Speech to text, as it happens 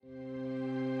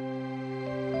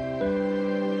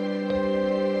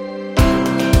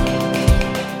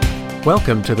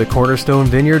Welcome to the Cornerstone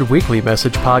Vineyard Weekly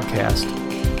Message Podcast.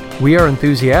 We are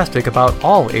enthusiastic about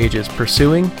all ages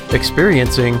pursuing,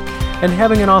 experiencing, and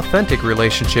having an authentic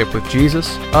relationship with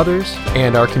Jesus, others,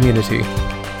 and our community.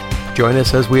 Join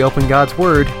us as we open God's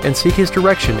Word and seek His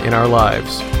direction in our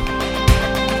lives.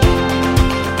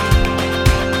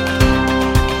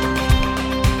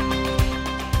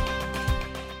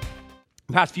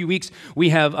 The past few weeks, we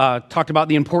have talked about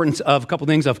the importance of a couple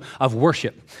things of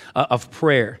worship, of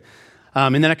prayer.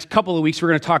 In the next couple of weeks, we're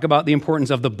going to talk about the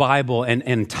importance of the Bible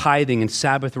and tithing and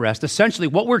Sabbath rest. Essentially,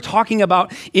 what we're talking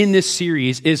about in this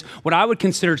series is what I would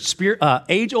consider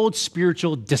age-old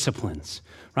spiritual disciplines,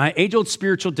 right? Age-old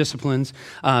spiritual disciplines,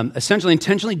 essentially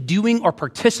intentionally doing or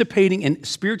participating in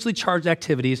spiritually charged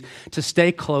activities to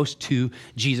stay close to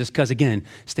Jesus, because again,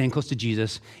 staying close to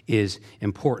Jesus is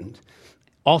important.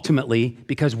 Ultimately,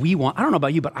 because I don't know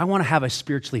about you, but I want to have a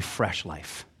spiritually fresh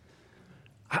life.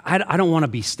 I don't want to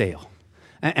be stale.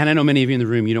 And I know many of you in the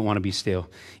room, you don't want to be stale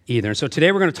either. And so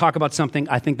today we're going to talk about something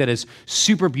I think that is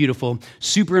super beautiful,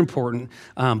 super important,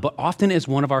 but often is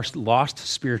one of our lost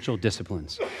spiritual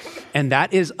disciplines. And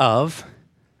that is of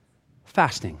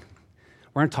fasting.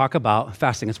 We're going to talk about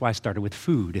fasting. That's why I started with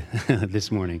food this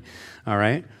morning, all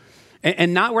right?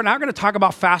 And we're not going to talk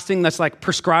about fasting that's like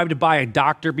prescribed by a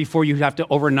doctor before you have to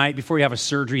overnight, before you have a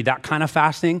surgery, that kind of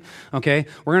fasting, okay?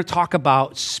 We're going to talk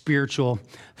about spiritual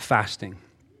fasting.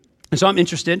 And so I'm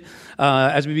interested,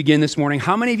 as we begin this morning,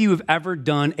 how many of you have ever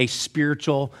done a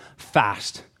spiritual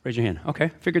fast? Raise your hand.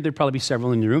 Okay, figured there'd probably be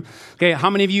several in the room. Okay, how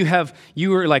many of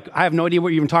you were like, I have no idea what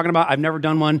you're even talking about. I've never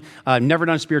done one. I've never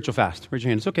done a spiritual fast. Raise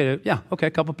your hand. It's okay. Yeah, okay,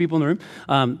 a couple people in the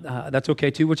room. That's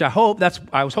okay too, which I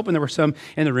was hoping there were some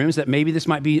in the rooms that maybe this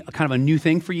might be kind of a new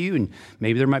thing for you, and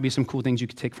maybe there might be some cool things you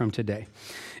could take from today.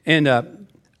 And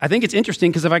I think it's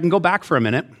interesting because if I can go back for a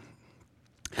minute,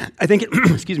 I think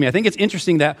it's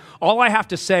interesting that all I have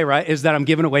to say, right, is that I'm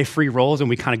giving away free rolls and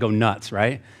we kind of go nuts,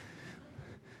 right?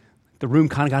 The room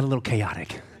kind of got a little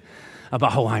chaotic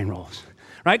about Hawaiian rolls,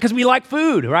 right? Because we like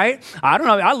food, right? I don't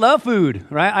know. I love food,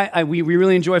 right? We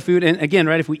really enjoy food. And again,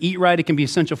 right, if we eat right, it can be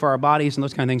essential for our bodies and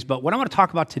those kind of things. But what I want to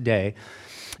talk about today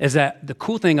is that the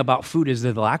cool thing about food is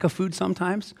that the lack of food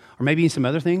sometimes, or maybe some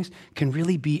other things, can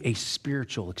really be a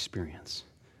spiritual experience,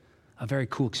 a very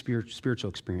cool spiritual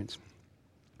experience.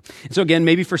 And so again,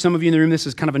 maybe for some of you in the room, this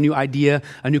is kind of a new idea,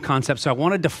 a new concept. So I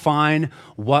want to define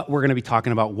what we're going to be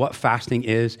talking about, what fasting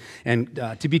is, and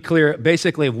to be clear,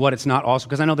 basically of what it's not also,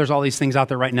 because I know there's all these things out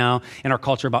there right now in our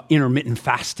culture about intermittent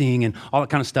fasting and all that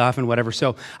kind of stuff and whatever.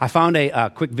 So I found a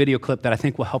quick video clip that I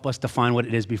think will help us define what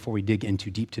it is before we dig in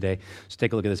too deep today. So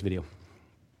take a look at this video.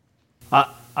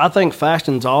 I think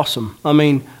fasting's awesome. I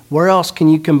mean, where else can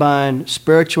you combine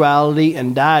spirituality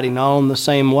and dieting all in the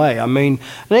same way? I mean,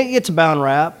 it gets a bound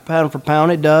rap, pound for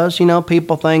pound, it does. You know,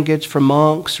 people think it's for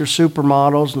monks or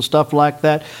supermodels and stuff like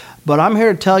that. But I'm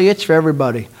here to tell you it's for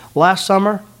everybody. Last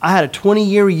summer, I had a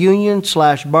 20-year reunion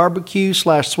 / barbecue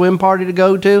 / swim party to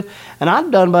go to, and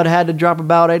I'd done but had to drop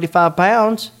about 85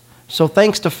 pounds. So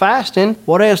thanks to fasting,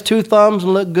 what has 2 thumbs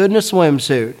and look good in a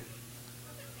swimsuit?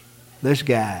 This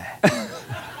guy.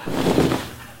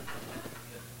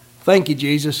 Thank you,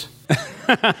 Jesus.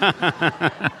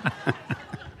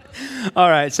 All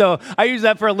right, so I use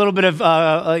that for a little bit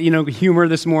of humor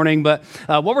this morning, but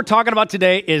what we're talking about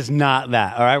today is not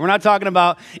that, all right? We're not talking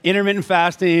about intermittent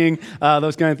fasting,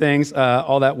 those kind of things,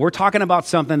 all that. We're talking about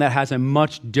something that has a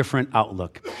much different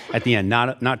outlook at the end,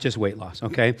 not just weight loss,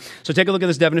 okay? So take a look at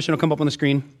this definition. It'll come up on the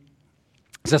screen.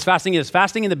 It says fasting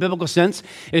in the biblical sense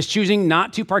is choosing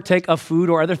not to partake of food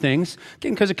or other things,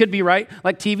 again, because it could be right,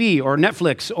 like TV or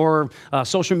Netflix or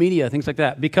social media, things like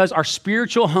that. Because our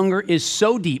spiritual hunger is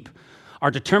so deep,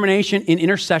 our determination in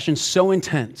intercession so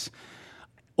intense,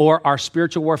 or our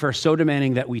spiritual warfare so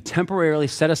demanding that we temporarily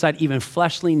set aside even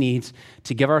fleshly needs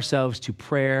to give ourselves to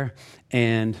prayer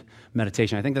and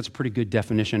meditation. I think that's a pretty good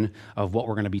definition of what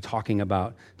we're going to be talking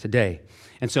about today.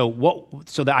 And so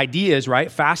the idea is,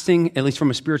 right, fasting, at least from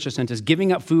a spiritual sense, is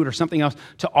giving up food or something else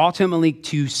to ultimately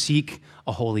to seek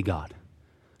a holy God,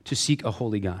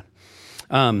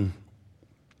 And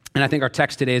I think our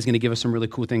text today is going to give us some really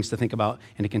cool things to think about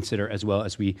and to consider as well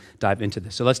as we dive into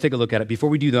this. So let's take a look at it. Before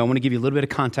we do, though, I want to give you a little bit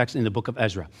of context in the book of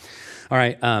Ezra. All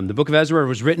right, the book of Ezra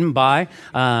was written by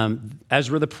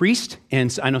Ezra the priest,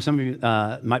 and I know some of you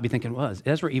might be thinking, well, is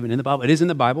Ezra even in the Bible? It is in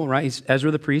the Bible, right? He's Ezra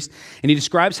the priest, and he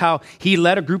describes how he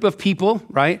led a group of people,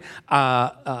 right,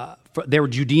 they were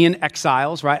Judean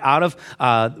exiles, right, out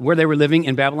of where they were living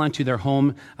in Babylon to their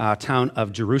home town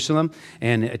of Jerusalem.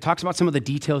 And it talks about some of the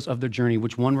details of their journey,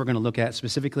 which one we're going to look at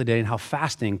specifically today, and how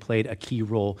fasting played a key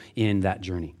role in that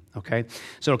journey, okay?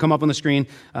 So it'll come up on the screen,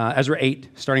 Ezra 8,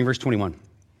 starting verse 21.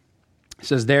 It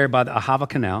says, there by the Ahava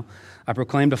Canal, I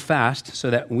proclaimed a fast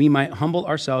so that we might humble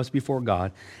ourselves before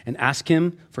God and ask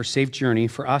him for safe journey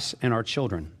for us and our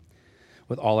children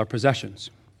with all our possessions.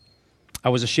 I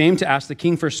was ashamed to ask the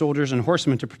king for soldiers and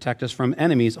horsemen to protect us from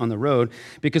enemies on the road,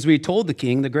 because we told the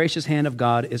king, the gracious hand of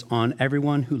God is on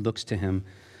everyone who looks to him,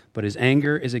 but his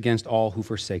anger is against all who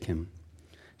forsake him.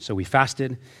 So we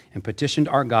fasted and petitioned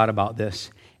our God about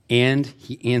this, and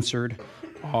he answered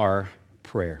our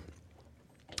prayer.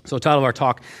 So the title of our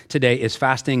talk today is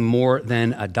Fasting More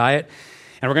Than a Diet.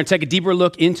 And we're going to take a deeper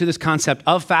look into this concept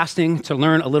of fasting to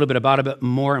learn a little bit about it, but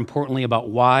more importantly about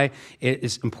why it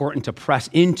is important to press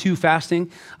into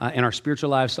fasting in our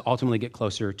spiritual lives to ultimately get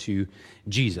closer to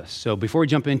Jesus. So before we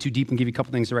jump in too deep and give you a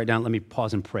couple things to write down, let me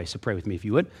pause and pray. So pray with me if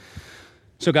you would.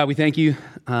 So God, we thank you.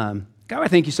 God, I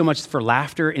thank you so much for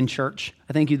laughter in church.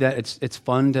 I thank you that it's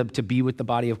fun to be with the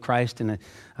body of Christ, and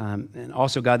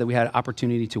also, God, that we had an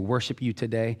opportunity to worship you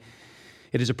today.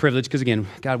 It is a privilege because, again,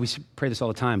 God, we pray this all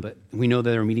the time, but we know that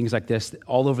there are meetings like this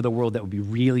all over the world that would be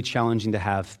really challenging to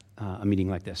have a meeting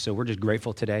like this. So we're just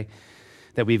grateful today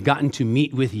that we've gotten to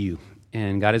meet with you.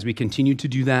 And God, as we continue to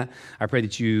do that, I pray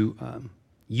that you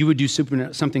would do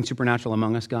something supernatural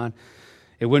among us, God.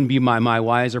 It wouldn't be my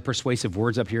wise or persuasive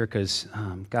words up here because,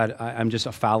 God, I'm just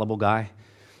a fallible guy.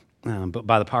 But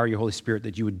by the power of your Holy Spirit,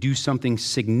 that you would do something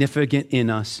significant in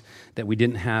us that we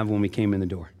didn't have when we came in the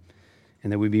door,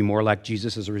 and that we'd be more like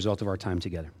Jesus as a result of our time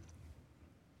together.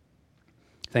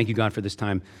 Thank you, God, for this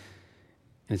time.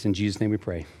 And it's in Jesus' name we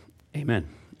pray. Amen.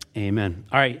 Amen.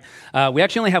 All right. We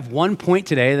actually only have 1 point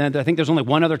today. I think there's only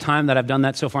one other time that I've done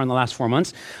that so far in the last 4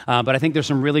 months. But I think there's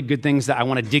some really good things that I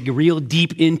want to dig real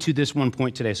deep into this 1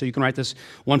 point today. So you can write this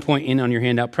 1 point in on your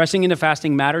handout. Pressing into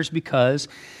fasting matters because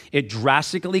it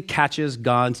drastically catches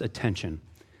God's attention.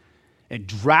 It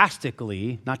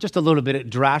drastically, not just a little bit, it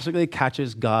drastically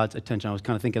catches God's attention. I was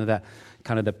kind of thinking of that,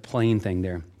 kind of the plane thing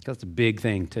there, because it's a big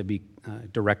thing to be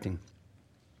directing.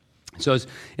 So as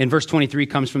in verse 23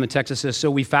 comes from the text, it says,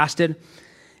 so we fasted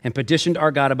and petitioned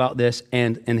our God about this,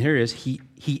 and here it is,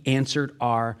 he answered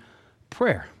our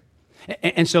prayer.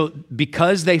 And so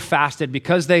because they fasted,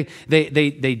 because they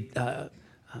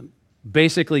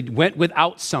basically went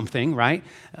without something, right?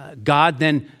 God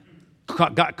then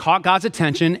caught God's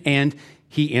attention, and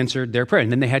he answered their prayer.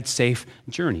 And then they had safe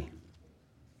journey.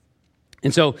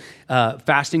 And so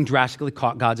fasting drastically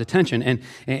caught God's attention, and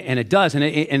it does.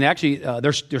 And actually,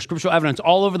 there's scriptural evidence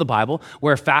all over the Bible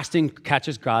where fasting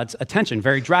catches God's attention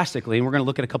very drastically. And we're going to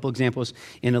look at a couple examples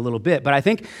in a little bit. But I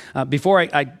think before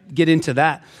I get into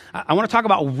that, I want to talk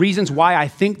about reasons why I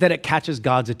think that it catches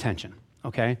God's attention.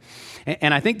 Okay?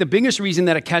 And I think the biggest reason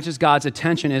that it catches God's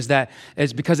attention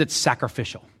is because it's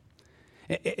sacrificial.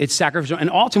 It's sacrificial, and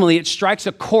ultimately it strikes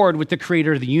a chord with the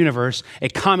creator of the universe, a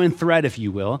common thread, if you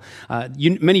will.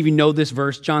 Many of you know this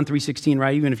verse, John 3:16,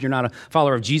 right? Even if you're not a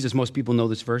follower of Jesus, most people know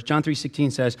this verse. John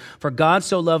 3:16 says, for God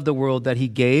so loved the world that he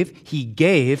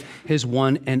gave his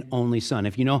one and only son.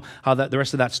 If you know how the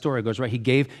rest of that story goes, right? He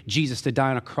gave Jesus to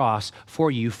die on a cross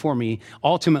for you, for me,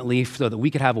 ultimately so that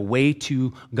we could have a way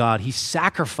to God. He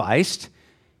sacrificed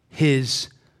his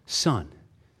son.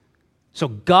 So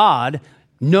God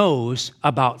knows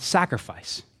about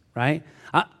sacrifice, right?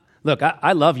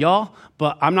 I love y'all,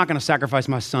 but I'm not going to sacrifice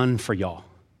my son for y'all.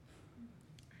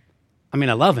 I mean,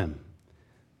 I love him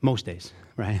most days,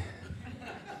 right?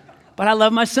 But I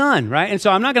love my son, right? And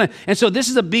so I'm not going to, and so this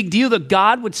is a big deal that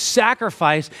God would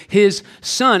sacrifice his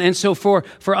son. And so for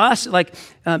us,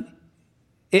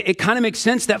 it kind of makes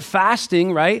sense that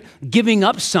fasting, right, giving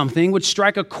up something would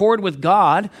strike a chord with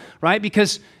God, right?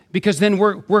 Because then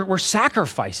we're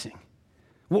sacrificing.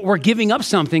 We're giving up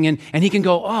something, and he can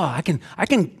go, oh, I can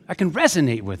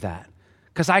resonate with that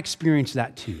because I experienced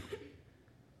that too.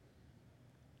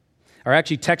 Our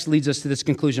actually text leads us to this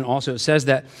conclusion also. It says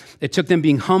that it took them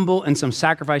being humble and some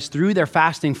sacrifice through their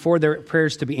fasting for their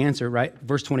prayers to be answered, right?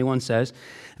 Verse 21 says,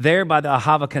 there by the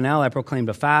Ahava Canal I proclaimed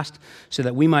a fast so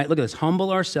that we might, look at this,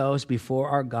 humble ourselves before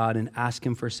our God and ask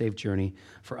him for a safe journey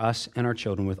for us and our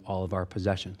children with all of our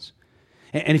possessions.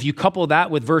 And if you couple that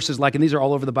with verses like, and these are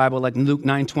all over the Bible, like in Luke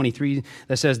 9:23,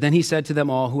 that says, then he said to them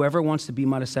all, whoever wants to be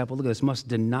my disciple, look at this, must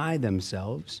deny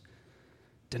themselves,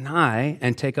 deny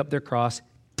and take up their cross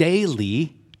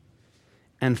daily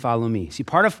and follow me. See,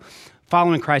 part of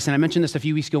following Christ, and I mentioned this a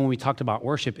few weeks ago when we talked about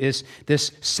worship, is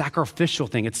this sacrificial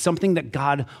thing. It's something that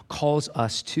God calls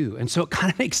us to. And so it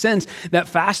kind of makes sense that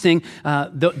fasting,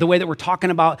 the way that we're talking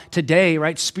about today,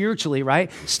 right, spiritually, right,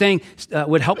 staying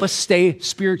would help us stay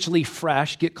spiritually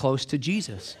fresh, get close to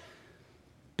Jesus,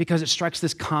 because it strikes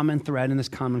this common thread and this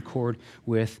common chord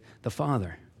with the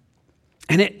Father.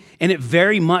 And it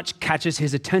very much catches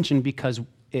his attention because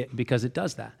it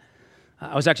does that.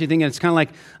 I was actually thinking it's kind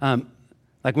of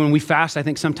like when we fast, I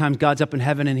think sometimes God's up in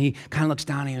heaven and he kind of looks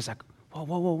down and he's like,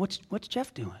 whoa, what's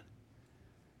Jeff doing?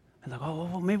 I'm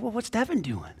like, maybe what's Devin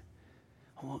doing?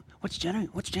 What's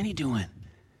Jenny doing?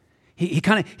 He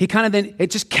kind of then, it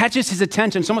just catches his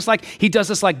attention. It's almost like he does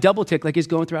this like double tick, like he's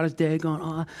going throughout his day going,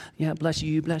 oh, yeah, bless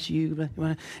you.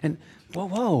 And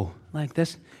whoa, like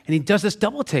this. And he does this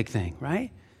double take thing, right?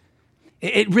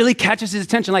 It really catches his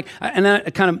attention. And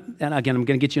again, I'm going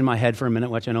to get you in my head for a minute,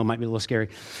 which I know might be a little scary.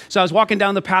 So I was walking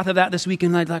down the path of that this week,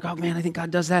 and I'm like, oh man, I think God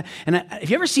does that. And have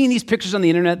you ever seen these pictures on the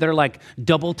internet that are like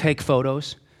double take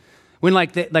photos? When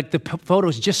the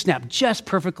photos just snap just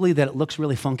perfectly that it looks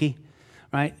really funky,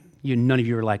 right? None of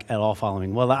you are like at all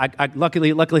following. Well, I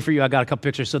luckily for you, I got a couple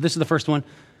pictures. So this is the first one.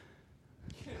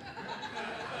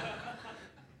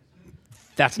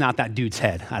 That's not that dude's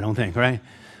head, I don't think, right?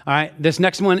 All right, this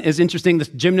next one is interesting. This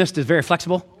gymnast is very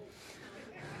flexible.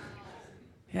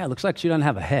 Yeah, it looks like she doesn't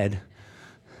have a head.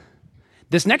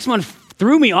 This next one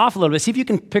threw me off a little bit. See if you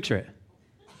can picture it.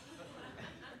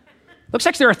 Looks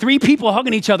like there are 3 people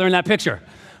hugging each other in that picture,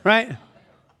 right?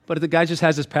 But the guy just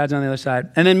has his pads on the other side.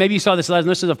 And then maybe you saw this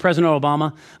is of President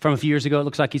Obama from a few years ago. It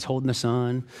looks like he's holding the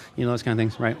sun, those kind of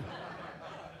things, right?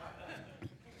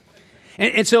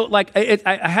 And so,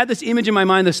 I had this image in my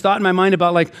mind, this thought in my mind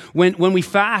about when we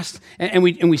fast and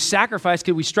we sacrifice,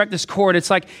 we strike this chord.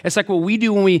 It's like what we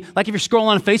do when we, like if you're scrolling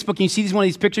on Facebook and you see one of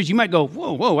these pictures, you might go,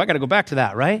 whoa, I got to go back to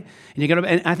that, right?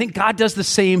 And I think God does the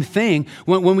same thing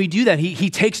when we do that. He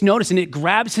takes notice and it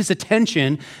grabs his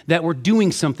attention that we're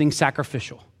doing something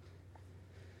sacrificial.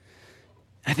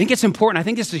 I think it's important. I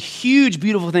think it's a huge,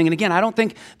 beautiful thing. And again, I don't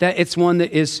think that it's one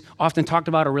that is often talked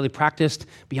about or really practiced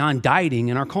beyond dieting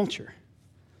in our culture.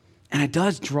 And it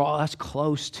does draw us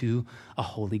close to a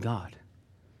holy God.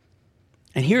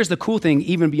 And here's the cool thing,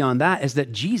 even beyond that, is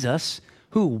that Jesus,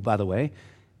 who, by the way,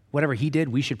 whatever he did,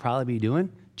 we should probably be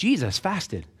doing, Jesus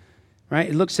fasted,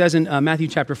 right? It says in Matthew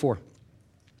chapter 4,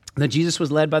 that Jesus was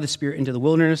led by the Spirit into the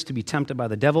wilderness to be tempted by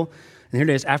the devil. And here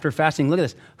it is, after fasting, look at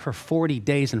this, for 40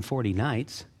 days and 40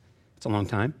 nights, it's a long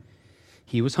time,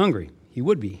 he was hungry. He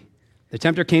would be. The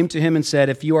tempter came to him and said,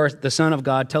 if you are the Son of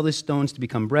God, tell these stones to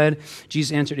become bread.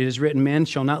 Jesus answered, it is written, man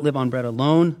shall not live on bread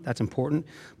alone, that's important,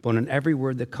 but on every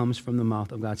word that comes from the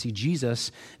mouth of God. See,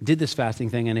 Jesus did this fasting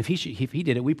thing, and if he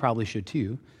did it, we probably should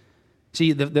too.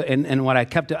 See, and what I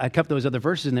kept those other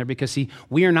verses in there because, see,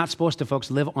 we are not supposed to, folks,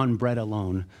 live on bread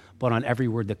alone, but on every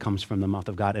word that comes from the mouth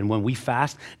of God. And when we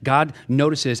fast, God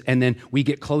notices, and then we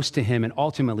get close to him, and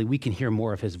ultimately we can hear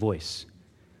more of his voice.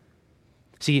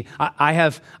 See, I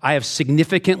have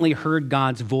significantly heard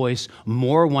God's voice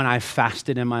more when I've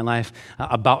fasted in my life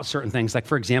about certain things, like,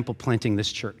 for example, planting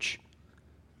this church.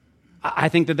 I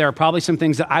think that there are probably some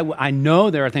things that I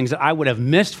know there are things that I would have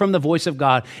missed from the voice of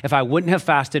God if I wouldn't have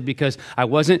fasted because I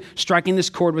wasn't striking this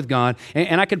chord with God.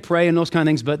 And I could pray and those kind of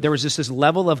things, but there was just this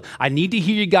level of, I need to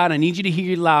hear you, God. I need you to hear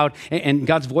you loud. And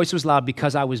God's voice was loud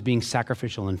because I was being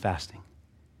sacrificial in fasting.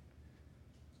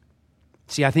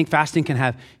 See, I think fasting can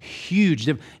have huge,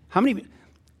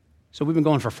 so we've been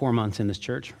going for 4 months in this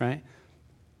church, right?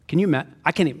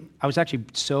 I was actually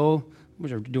we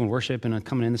were doing worship and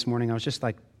coming in this morning, I was just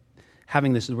like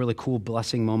having this really cool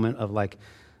blessing moment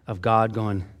of God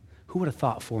going, who would have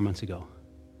thought 4 months ago?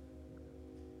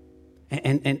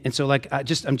 And so if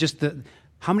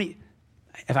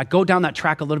I go down that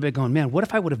track a little bit going, man, what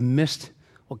if I would have missed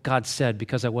what God said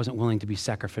because I wasn't willing to be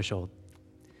sacrificial?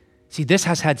 See, this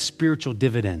has had spiritual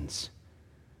dividends.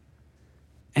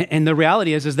 And the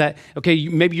reality is that, okay,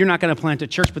 maybe you're not going to plant a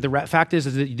church, but the fact is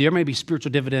that there may be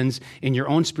spiritual dividends in your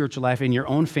own spiritual life, in your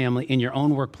own family, in your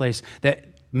own workplace that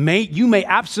you may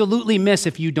absolutely miss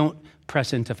if you don't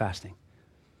press into fasting.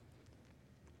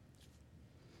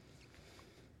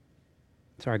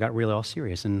 Sorry, I got really all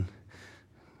serious and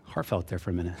heartfelt there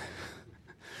for a minute.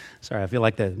 Sorry, I feel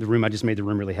like the room, I just made the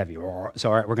room really heavy. So,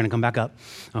 all right, we're going to come back up,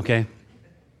 okay?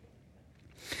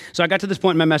 So I got to this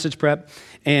point in my message prep,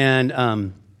 and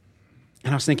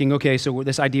I was thinking, okay, so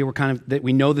this idea that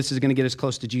we know this is going to get us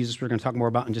close to Jesus, we're going to talk more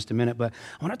about in just a minute, but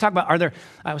I want to talk about,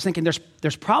 I was thinking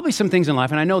there's probably some things in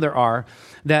life, and I know there are,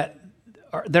 that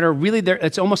that are really there.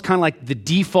 It's almost kind of like the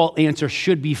default answer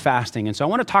should be fasting. And so I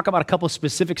want to talk about a couple of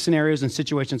specific scenarios and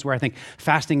situations where I think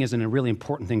fasting is a really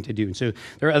important thing to do. And so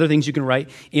there are other things you can write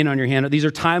in on your hand. These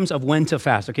are times of when to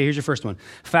fast. Okay, here's your first one.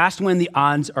 Fast when the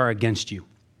odds are against you.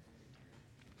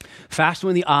 Fast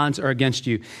when the odds are against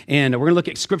you. And we're going to look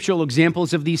at scriptural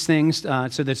examples of these things,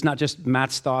 so that's not just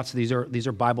Matt's thoughts. These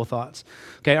are Bible thoughts.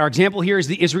 Okay, our example here is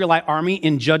the Israelite army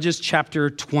in Judges chapter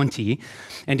 20.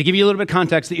 And to give you a little bit of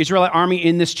context, the Israelite army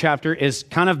in this chapter is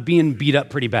kind of being beat up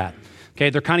pretty bad. Okay,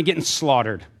 they're kind of getting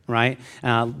slaughtered, right?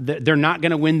 They're not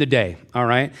going to win the day, all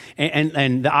right?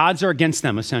 And the odds are against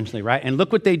them, essentially, right? And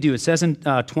look what they do. It says in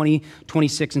 20,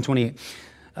 26, and 28,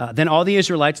 then all the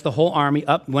Israelites, the whole army,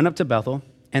 went up to Bethel,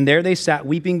 and there they sat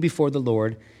weeping before the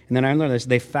Lord. And then I learned this.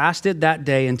 They fasted that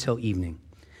day until evening,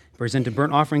 presented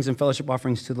burnt offerings and fellowship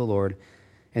offerings to the Lord.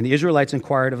 And the Israelites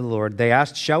inquired of the Lord. They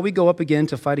asked, shall we go up again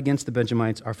to fight against the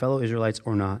Benjamites, our fellow Israelites,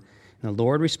 or not? And the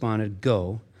Lord responded,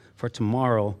 go, for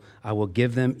tomorrow I will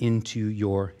give them into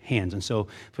your hands. And so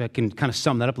if I can kind of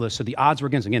sum that up a little. So the odds were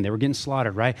against, again, they were getting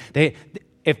slaughtered, right?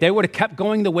 If they would have kept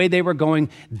going the way they were going,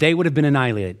 they would have been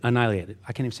annihilated. I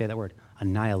can't even say that word.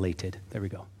 Annihilated. There we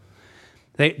go.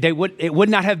 It would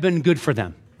not have been good for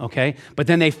them, okay? But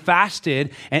then they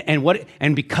fasted,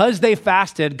 and because they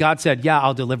fasted, God said, yeah,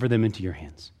 I'll deliver them into your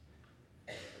hands.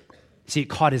 See, it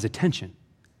caught his attention.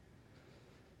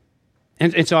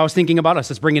 And so I was thinking about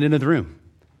us. Let's bring it into the room.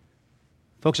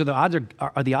 Folks, are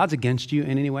the odds against you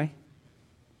in any way?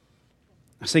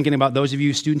 I was thinking about those of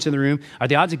you students in the room. Are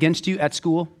the odds against you at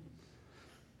school?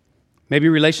 Maybe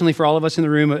relationally for all of us in the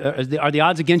room, are the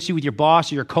odds against you with your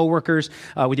boss, or your coworkers,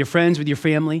 with your friends, with your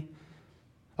family?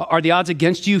 Are the odds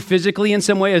against you physically in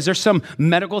some way? Is there some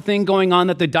medical thing going on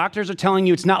that the doctors are telling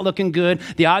you it's not looking good?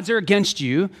 The odds are against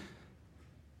you.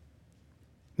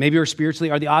 Maybe or spiritually,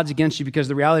 are the odds against you? Because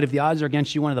the reality, if the odds are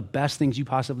against you, one of the best things you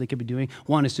possibly could be doing,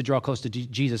 one is to draw close to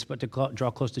Jesus, but to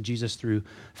draw close to Jesus through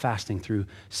fasting, through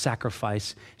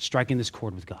sacrifice, striking this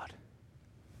chord with God.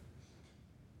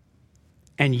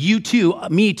 And you too,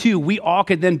 me too, we all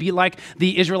could then be like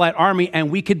the Israelite army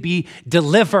and we could be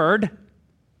delivered.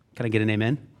 Can I get an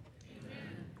amen?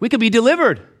 Amen. We could be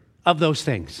delivered of those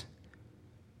things.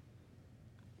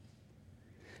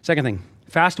 Second thing,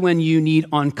 fast when you need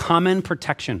uncommon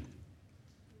protection.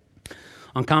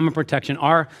 Uncommon protection.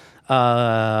 Our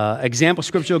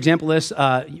scriptural example list,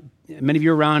 many of you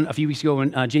were around a few weeks ago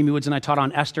when Jamie Woods and I taught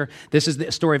on Esther. This is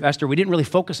the story of Esther. We didn't really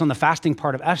focus on the fasting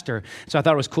part of Esther, so I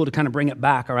thought it was cool to kind of bring it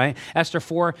back, all right? Esther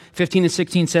 4, 15 and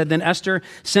 16 said, then Esther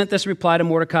sent this reply to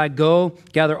Mordecai, go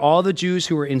gather all the Jews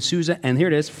who are in Susa, and here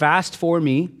it is, fast for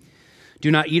me. Do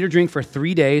not eat or drink for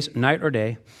 3 days, night or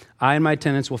day. I and my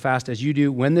attendants will fast as you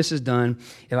do. When this is done,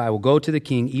 if I will go to the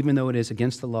king, even though it is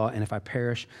against the law, and if I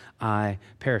perish, I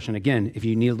perish. And again, if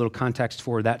you need a little context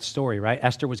for that story, right?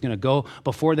 Esther was going to go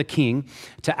before the king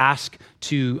to ask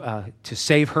to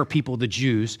save her people, the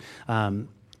Jews,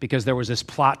 because there was this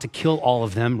plot to kill all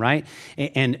of them, right?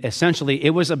 And essentially,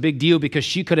 it was a big deal because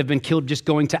she could have been killed just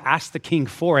going to ask the king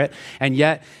for it. And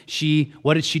yet,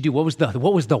 what did she do? What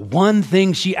was the one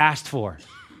thing she asked for?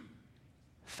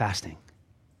 Fasting.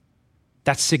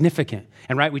 That's significant.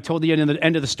 And right, we told you in the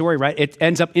end of the story, right? It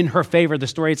ends up in her favor. The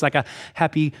story, it's like a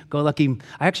happy-go-lucky.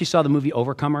 I actually saw the movie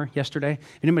Overcomer yesterday.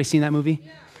 Anybody seen that movie?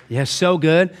 Yeah, so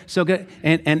good, so good.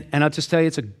 And I'll just tell you,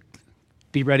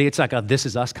 be ready. It's like a This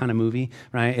Is Us kind of movie,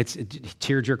 right? It's a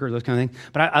tearjerker, those kind of things.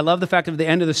 But I love the fact of the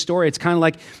end of the story. It's kind of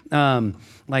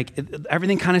like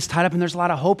everything kind of is tied up, and there's a lot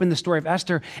of hope in the story of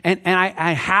Esther. And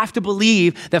I have to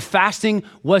believe that fasting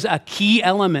was a key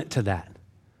element to that.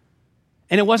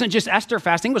 And it wasn't just Esther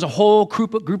fasting. It was a whole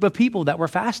group of people that were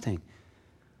fasting.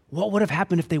 What would have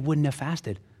happened if they wouldn't have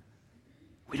fasted?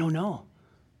 We don't know.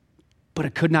 But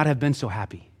it could not have been so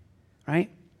happy, right?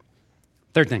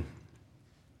 Third thing.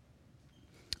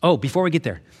 Oh, before we get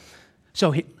there.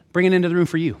 So bring it into the room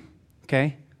for you,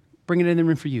 okay? Bring it into the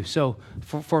room for you. So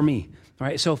for me, all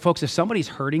right? So folks, if somebody's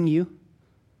hurting you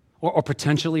or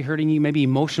potentially hurting you, maybe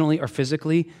emotionally or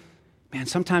physically, man,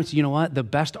 sometimes, you know what? The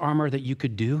best armor that you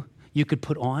could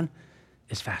put on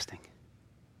is fasting.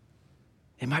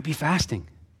 It might be fasting.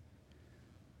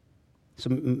 So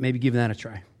maybe give that a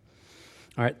try.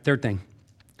 All right, third thing.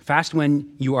 Fast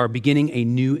when you are beginning a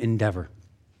new endeavor.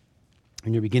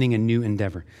 When you're beginning a new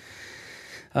endeavor.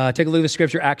 Take a look at the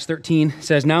scripture. Acts 13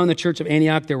 says, now in the church of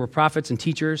Antioch there were prophets and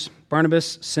teachers,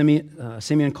 Barnabas,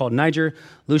 Simeon called Niger,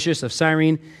 Lucius of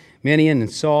Cyrene, Manaen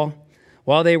and Saul.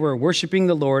 While they were worshiping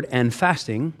the Lord and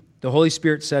fasting, the Holy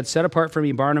Spirit said, set apart for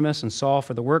me Barnabas and Saul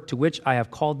for the work to which I have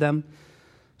called them.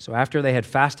 So after they had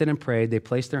fasted and prayed, they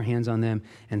placed their hands on them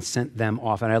and sent them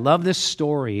off. And I love this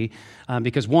story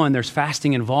because, one, there's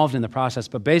fasting involved in the process,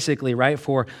 but basically, right,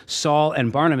 for Saul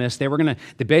and Barnabas, they were going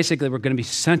to be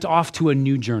sent off to a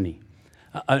new journey,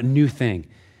 a new thing.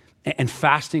 And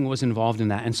fasting was involved in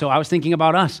that. And so I was thinking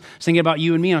about us, I was thinking about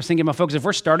you and me, and I was thinking about folks, if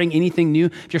we're starting anything new,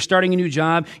 if you're starting a new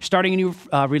job, you're starting a new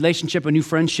relationship, a new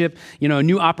friendship, a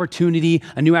new opportunity,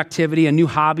 a new activity, a new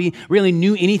hobby, really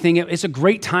new anything, it's a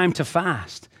great time to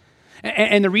fast.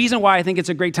 And the reason why I think it's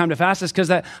a great time to fast is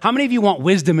because how many of you want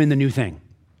wisdom in the new thing?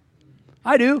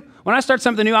 I do. When I start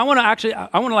something new, I want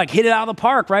to like hit it out of the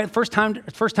park, right? First time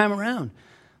around.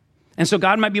 And so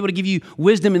God might be able to give you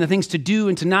wisdom in the things to do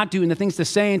and to not do, and the things to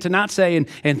say and to not say,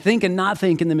 and think and not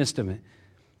think in the midst of it,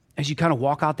 as you kind of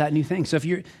walk out that new thing. So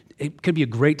it could be a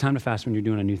great time to fast when you're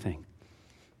doing a new thing.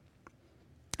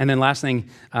 And then last thing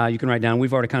you can write down,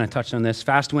 we've already kind of touched on this,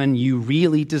 fast when you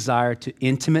really desire to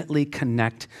intimately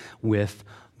connect with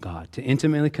God,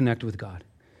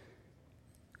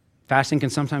 Fasting can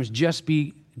sometimes just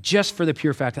be for the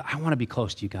pure fact that I want to be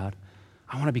close to you, God.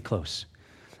 I want to be close.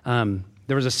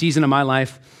 There was a season of my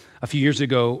life a few years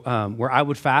ago where I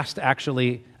would fast.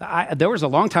 Actually, there was a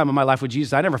long time in my life with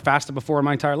Jesus. I never fasted before in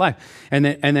my entire life. And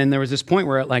then there was this point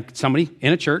where like somebody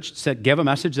in a church gave a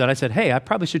message that I said, hey, I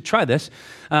probably should try this.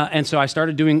 And so I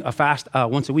started doing a fast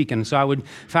once a week. And so I would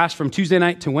fast from Tuesday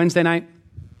night to Wednesday night.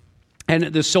 And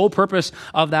the sole purpose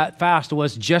of that fast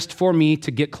was just for me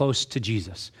to get close to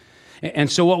Jesus.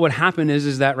 And so what would happen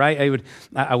is that, right,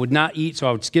 I would not eat, so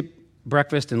I would skip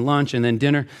breakfast and lunch and then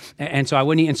dinner, and so I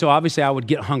wouldn't eat, and so obviously I would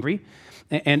get hungry,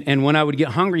 and when I would get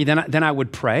hungry, then I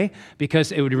would pray,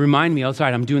 because it would remind me, all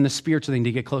right, I'm doing the spiritual thing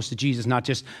to get close to Jesus, not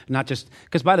just,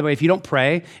 because by the way, if you don't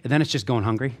pray, then it's just going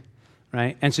hungry,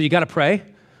 right? And so you got to pray,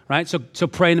 right? So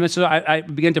pray in the midst of it. I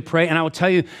began to pray, and I will tell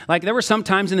you, like there were some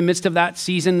times in the midst of that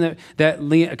season that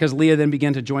Leah, because Leah then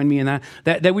began to join me in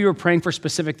that we were praying for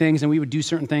specific things, and we would do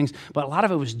certain things, but a lot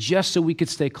of it was just so we could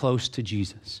stay close to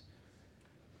Jesus.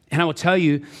 And I will tell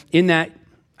you, in that,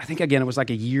 I think, again, it was like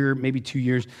a year, maybe 2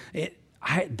 years,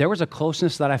 there was a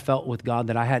closeness that I felt with God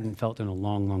that I hadn't felt in a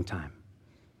long, long time.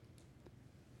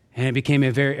 And it became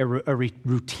a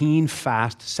routine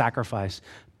fast sacrifice,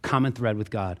 common thread with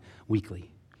God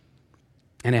weekly.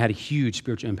 And it had a huge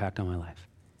spiritual impact on my life.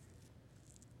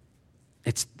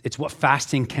 It's what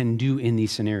fasting can do in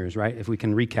these scenarios, right? If we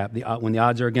can recap, when the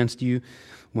odds are against you,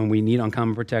 when we need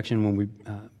uncommon protection, when we're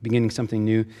beginning something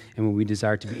new, and when we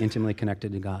desire to be intimately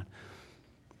connected to God.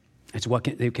 It's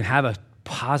it can have a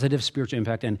positive spiritual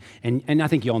impact. And I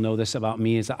think you all know this about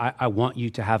me, is I want you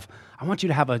to have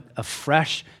a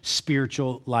fresh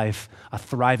spiritual life, a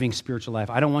thriving spiritual life.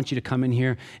 I don't want you to come in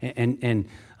here and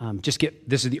just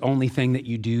this is the only thing that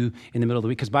you do in the middle of the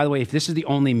week. Because by the way, if this is the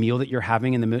only meal that you're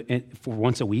having for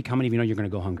once a week, how many of you know you're going to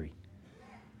go hungry?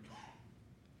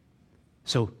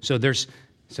 So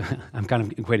I'm kind of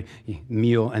equating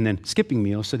meal and then skipping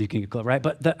meals so that you can get close, right?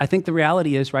 But I think the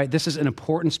reality is, right, this is an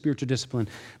important spiritual discipline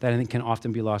that I think can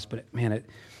often be lost. But man,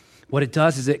 what it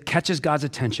does is it catches God's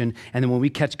attention, and then when we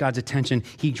catch God's attention,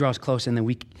 he draws close, and then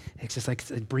it's just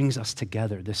like it brings us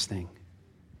together, this thing.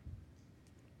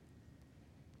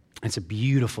 It's a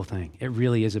beautiful thing. It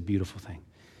really is a beautiful thing.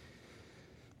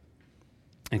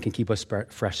 And can keep us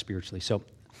fresh spiritually. So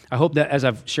I hope that as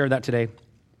I've shared that today,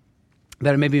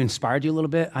 that it maybe inspired you a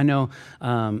little bit. I know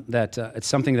that it's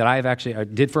something that I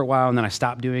did for a while, and then I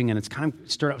stopped doing, and it's kind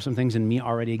of stirred up some things in me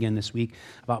already again this week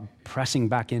about pressing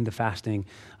back into fasting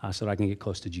so that I can get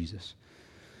close to Jesus.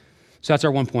 So that's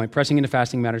our one point. Pressing into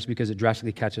fasting matters because it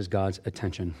drastically catches God's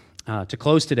attention. To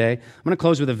close today, I'm going to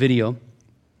close with a video.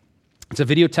 It's a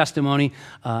video testimony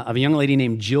of a young lady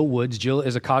named Jill Woods. Jill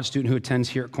is a college student who attends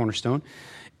here at Cornerstone.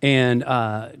 And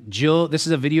Jill, this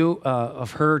is a video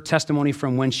of her testimony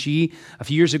from when she, a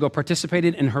few years ago,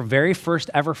 participated in her very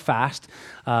first ever fast,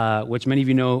 which many of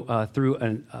you know through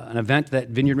an event that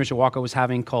Vineyard Mishawaka was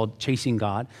having called Chasing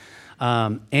God. I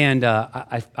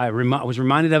was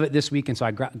reminded of it this week, and so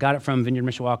I got it from Vineyard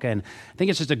Mishawaka, and I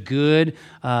think it's just a good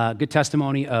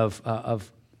testimony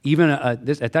of even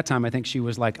at that time, I think she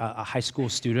was like a high school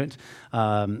student,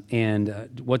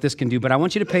 and what this can do. But I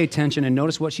want you to pay attention and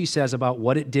notice what she says about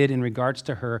what it did in regards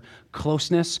to her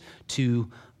closeness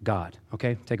to God.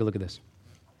 Okay, take a look at this.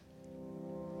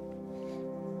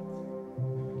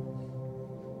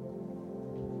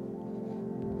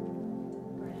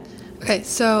 Okay,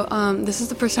 so this is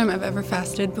the first time I've ever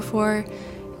fasted before,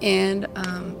 and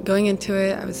going into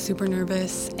it, I was super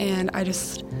nervous, and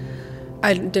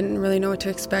I didn't really know what to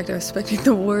expect. I was expecting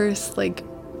the worst, like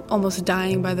almost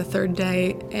dying by the third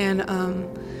day. And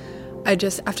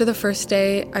after the first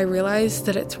day, I realized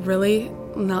that it's really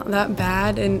not that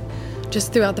bad. And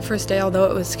just throughout the first day,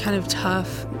 although it was kind of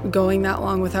tough going that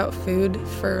long without food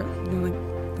for,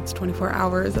 it's 24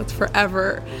 hours, that's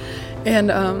forever.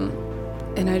 And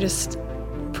I just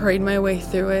prayed my way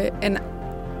through it. And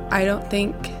I don't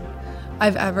think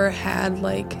I've ever had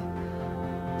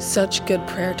such good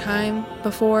prayer time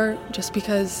before, just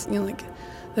because,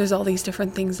 there's all these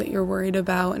different things that you're worried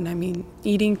about. And I mean,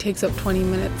 eating takes up 20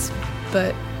 minutes,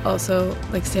 but also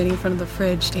standing in front of the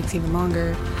fridge takes even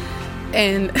longer.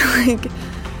 And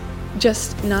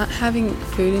just not having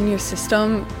food in your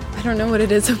system, I don't know what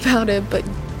it is about it, but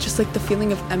just the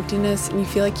feeling of emptiness, and you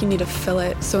feel like you need to fill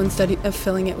it. So instead of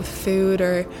filling it with food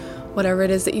or whatever it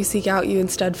is that you seek out, you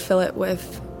instead fill it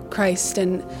with Christ,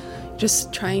 and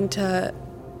just trying to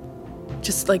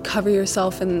cover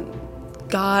yourself in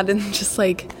God, and just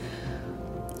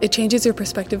it changes your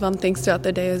perspective on things throughout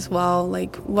the day as well.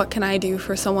 What can I do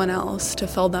for someone else to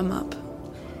fill them up?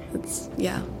 It's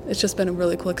just been a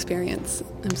really cool experience.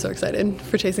 I'm so excited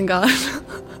for chasing God.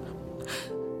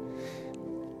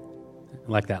 I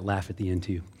like that laugh at the end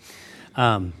too.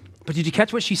 But did you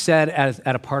catch what she said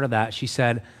at a part of that? She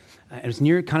said, it was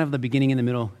near kind of the beginning and the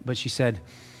middle, but she said,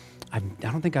 I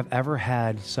don't think I've ever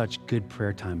had such good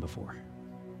prayer time before.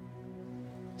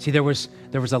 See, there was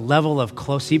a level of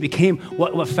close. See, it became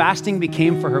what fasting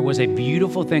became for her was a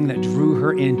beautiful thing that drew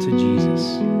her into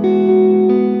Jesus.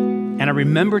 And I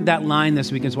remembered that line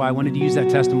this week, is why I wanted to use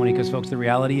that testimony, because folks, the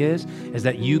reality is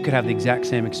that you could have the exact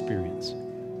same experience.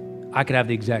 I could have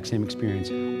the exact same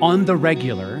experience on the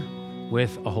regular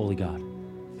with a holy God.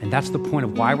 And that's the point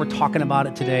of why we're talking about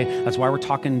it today. That's why we're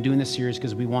doing this series,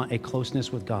 because we want a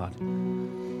closeness with God.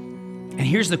 And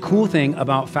here's the cool thing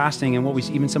about fasting, and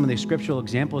even some of the scriptural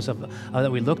examples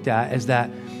that we looked at, is that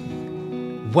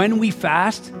when we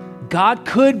fast, God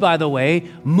could, by the way,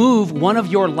 move one of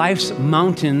your life's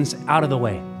mountains out of the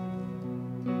way.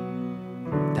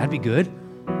 That'd be good,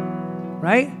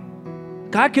 right?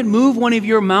 God could move one of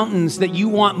your mountains that you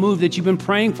want moved, that you've been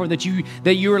praying for, that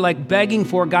you're begging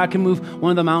for. God can move one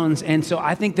of the mountains. And so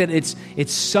I think that it's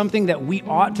something that we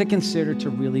ought to consider to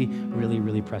really, really,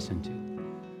 really press into.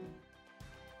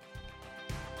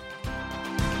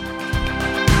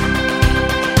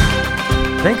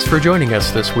 Thanks for joining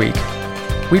us this week.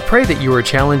 We pray that you are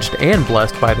challenged and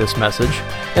blessed by this message,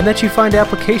 and that you find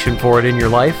application for it in your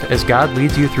life as God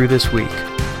leads you through this week.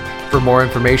 For more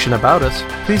information about us,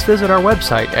 please visit our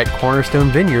website at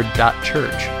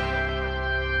cornerstonevineyard.church.